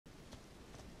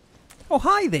Oh,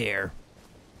 hi there.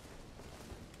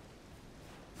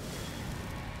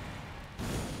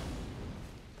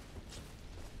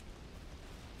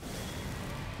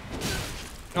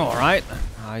 Alright,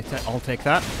 I'll take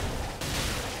that.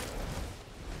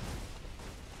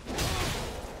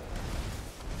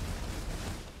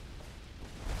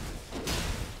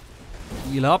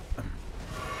 Heal up.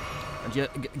 And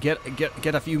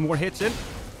get a few more hits in.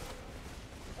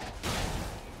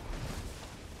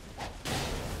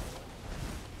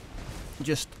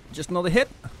 Just another hit.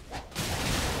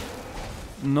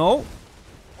 No.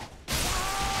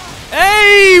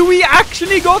 Hey, we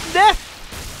actually got death.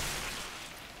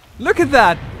 Look at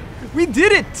that. We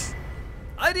did it.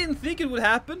 I didn't think it would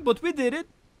happen, but we did it.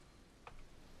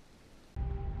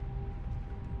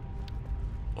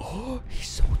 Oh, he's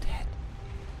so dead.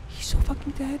 He's so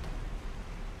fucking dead.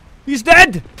 He's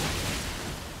dead.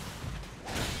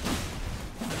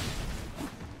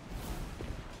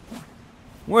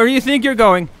 Where do you think you're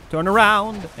going? Turn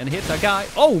around and hit that guy.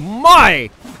 Oh my!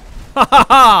 Ha ha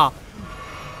ha!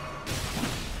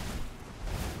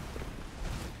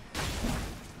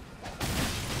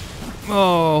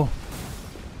 Oh.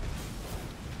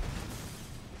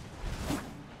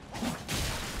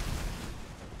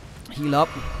 Heal up.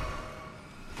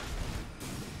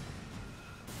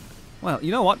 Well,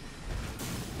 you know what?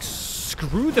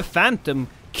 Screw the Phantom.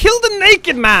 Kill the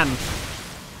naked man!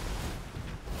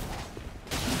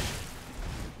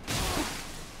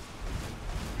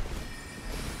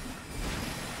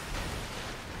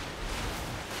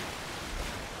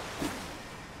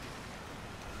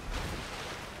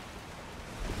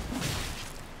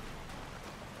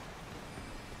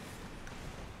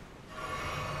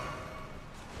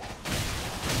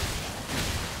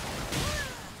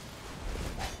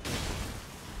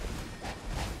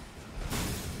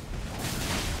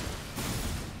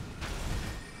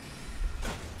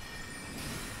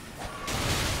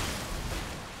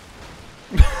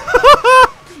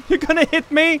 You're gonna hit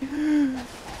me?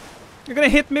 You're gonna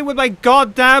hit me with my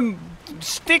goddamn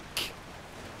stick?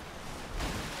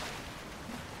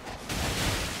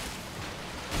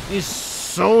 He's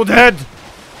so dead.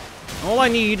 All I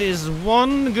need is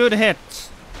one good hit.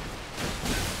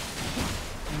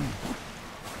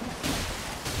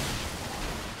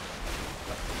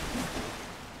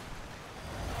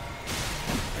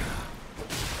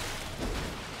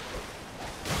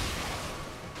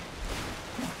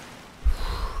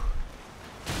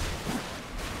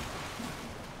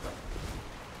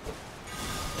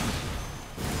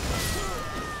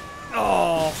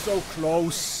 Oh, so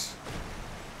close.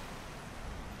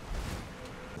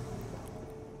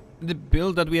 The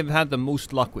build that we have had the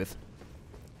most luck with.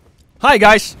 Hi,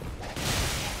 guys!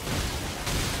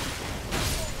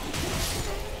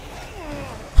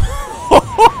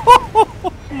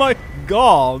 Oh my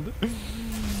god!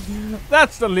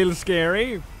 That's a little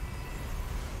scary.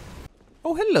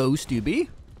 Oh, hello, Stubby.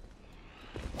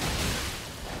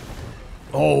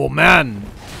 Oh, man!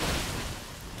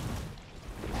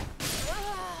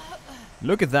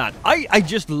 Look at that. I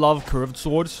just love curved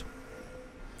swords.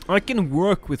 I can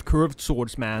work with curved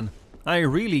swords, man. I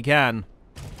really can.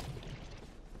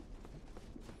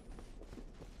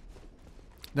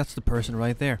 That's the person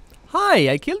right there. Hi,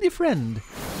 I killed your friend.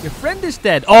 Your friend is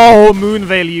dead. Oh,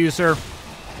 Moonveil user.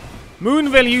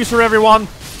 Moonveil user, everyone.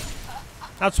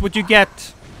 That's what you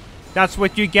get. That's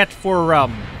what you get for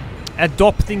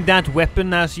adopting that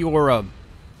weapon as your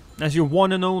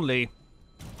one and only.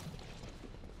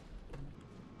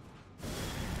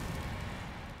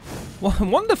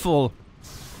 Wonderful!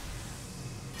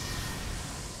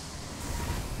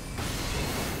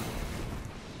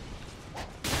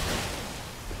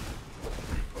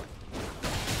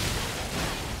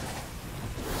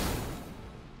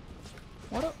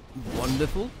 What a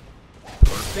wonderful,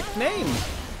 perfect name!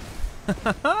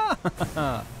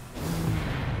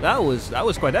 That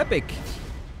was quite epic.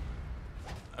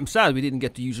 I'm sad we didn't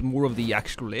get to use more of the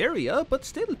actual area, but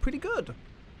still pretty good.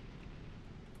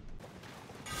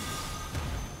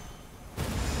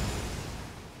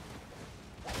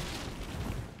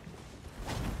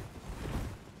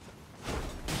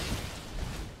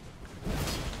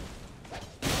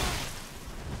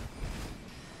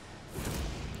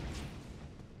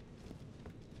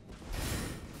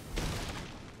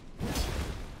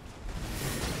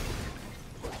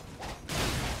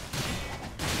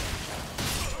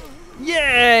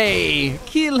 Yay!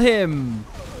 Kill him!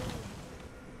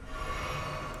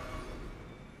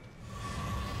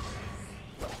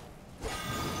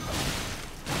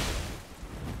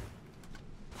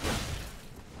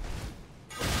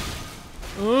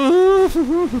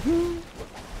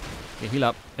 Okay, heal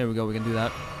up. There we go, we can do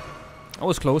that. That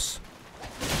was close.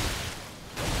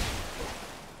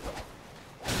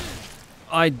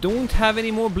 I don't have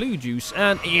any more blue juice,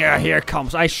 and yeah, here it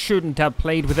comes. I shouldn't have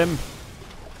played with him.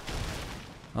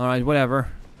 Alright, whatever.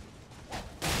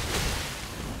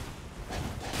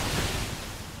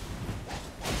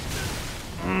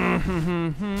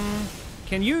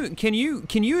 Can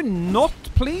you not,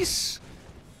 please?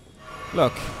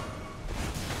 Look.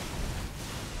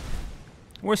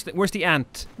 Where's the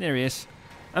ant? There he is.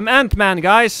 I'm Ant-Man,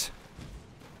 guys.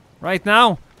 Right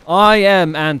now, I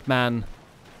am Ant-Man.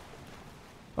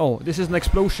 Oh, this is an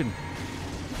explosion.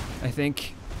 I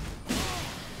think.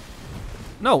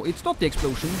 No, it's not the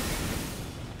explosion.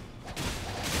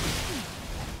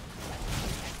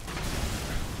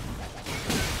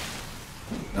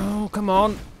 Oh, come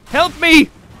on. Help me!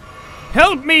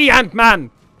 Help me, Ant-Man!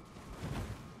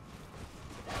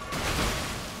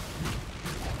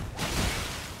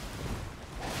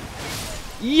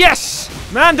 Yes!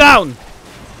 Man down!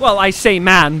 Well, I say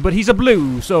man, but he's a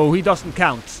blue, so he doesn't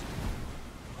count.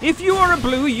 If you are a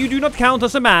blue, you do not count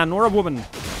as a man or a woman.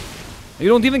 You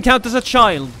don't even count as a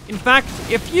child. In fact,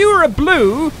 if you are a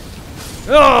blue...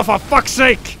 Oh, for fuck's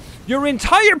sake! Your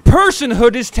entire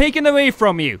personhood is taken away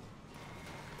from you.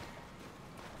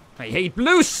 I hate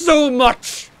blue so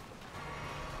much!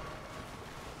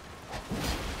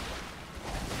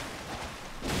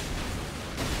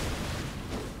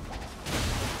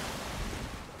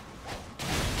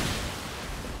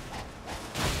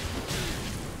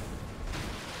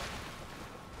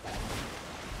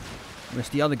 Where's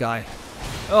the other guy?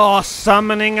 Oh,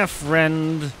 summoning a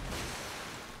friend.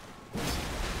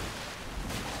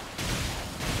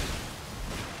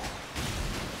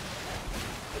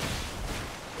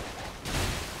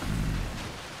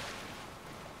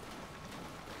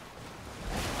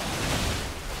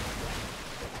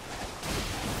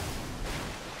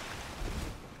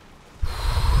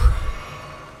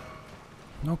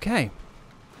 Okay.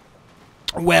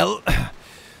 Well,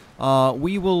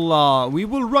 we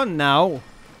will run now.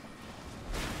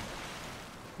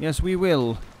 Yes, we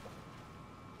will.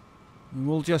 We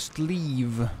will just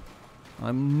leave.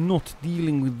 I'm not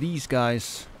dealing with these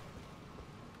guys.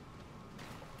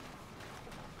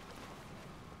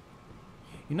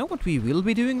 You know what we will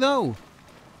be doing though?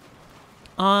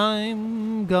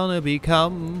 I'm gonna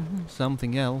become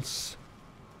something else.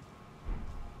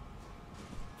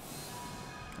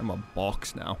 I'm a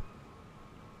box now.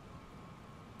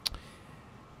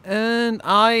 And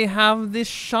I have this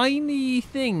shiny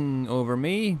thing over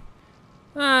me.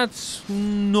 That's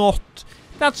not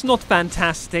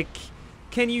fantastic.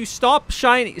 Can you stop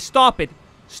shiny? Stop it.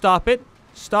 Stop it.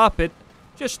 Stop it.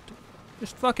 Just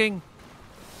fucking.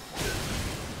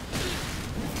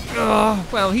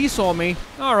 Well, he saw me.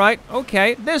 Alright,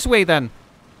 okay. This way then.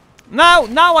 Now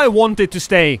I want it to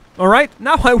stay. Alright?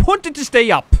 Now I want it to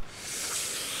stay up.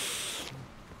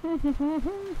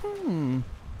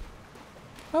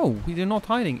 Oh, they're not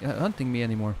hunting me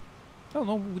anymore. Oh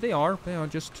no, they are. They are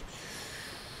just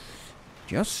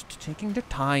taking their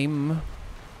time.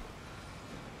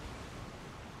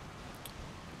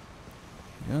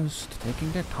 Just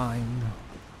taking their time.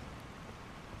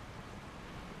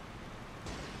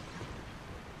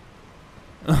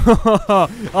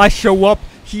 I show up,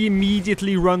 he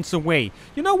immediately runs away.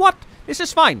 You know what? This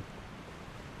is fine.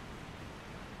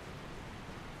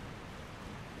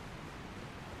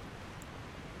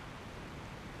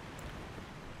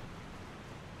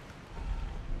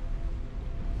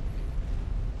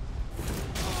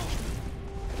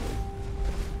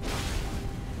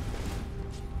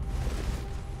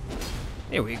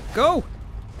 Here we go.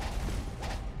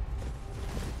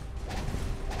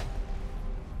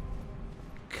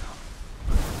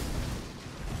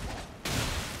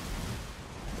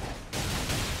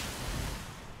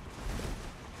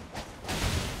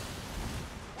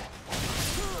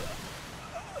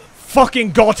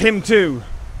 Fucking got him too.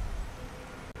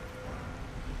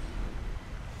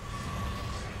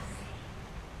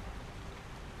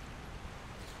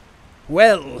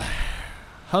 Well,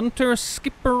 Hunter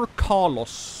Skipper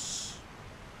Carlos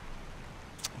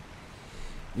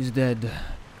is dead.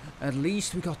 At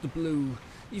least we got the blue.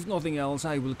 If nothing else,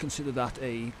 I will consider that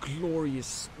a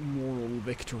glorious moral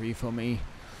victory for me.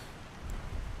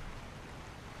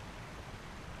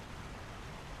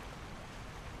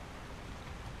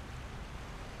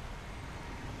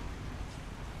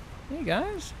 Hey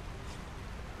guys.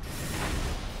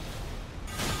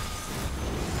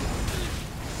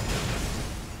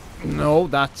 No,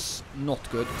 that's not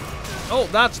good. Oh,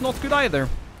 that's not good either.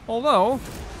 Although,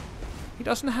 he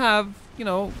doesn't have, you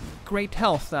know, great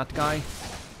health, that guy.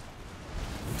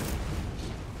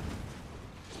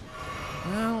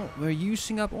 Well, we're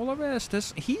using up all of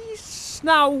Estes. He's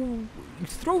now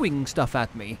throwing stuff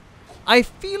at me. I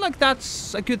feel like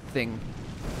that's a good thing.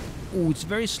 Oh, it's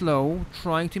very slow,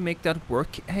 trying to make that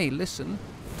work. Hey, listen.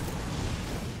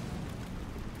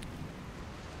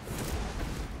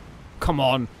 Come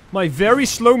on. My very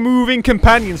slow-moving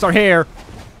companions are here.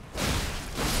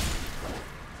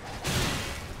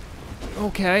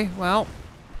 Okay, well.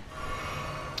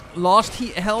 Lost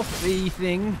healthy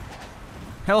thing.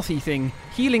 Healthy thing.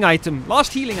 Healing item.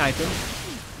 Lost healing item.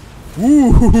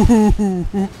 Ooh.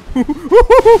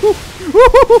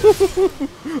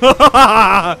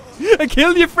 I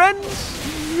killed your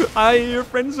friends. Your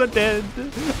friends are dead.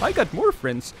 I got more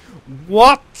friends.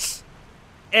 What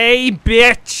a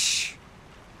bitch.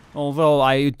 Although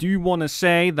I do want to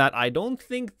say that I don't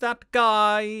think that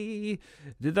guy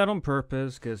did that on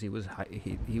purpose, because he was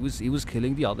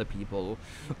killing the other people.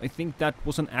 I think that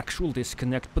was an actual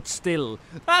disconnect, but still,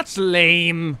 that's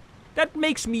lame. That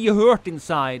makes me hurt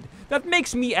inside. That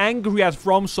makes me angry at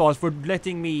FromSoft for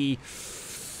letting me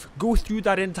go through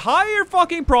that entire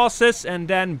fucking process and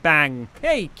then bang.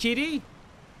 Hey, kitty.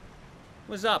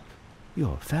 What's up?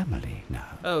 Your family now.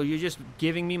 Oh, you're just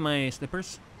giving me my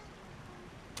slippers?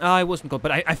 I wasn't good,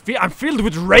 but I'm filled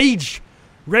with rage.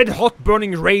 Red hot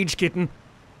burning rage, kitten.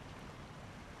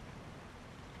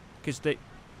 Cause they...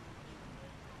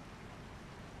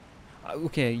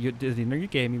 okay, the dinner you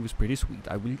gave me was pretty sweet.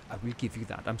 I will give you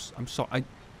that. I'm sorry.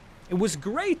 It was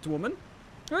great, woman.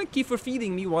 Thank you for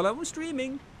feeding me while I was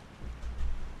streaming.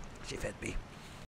 She fed me.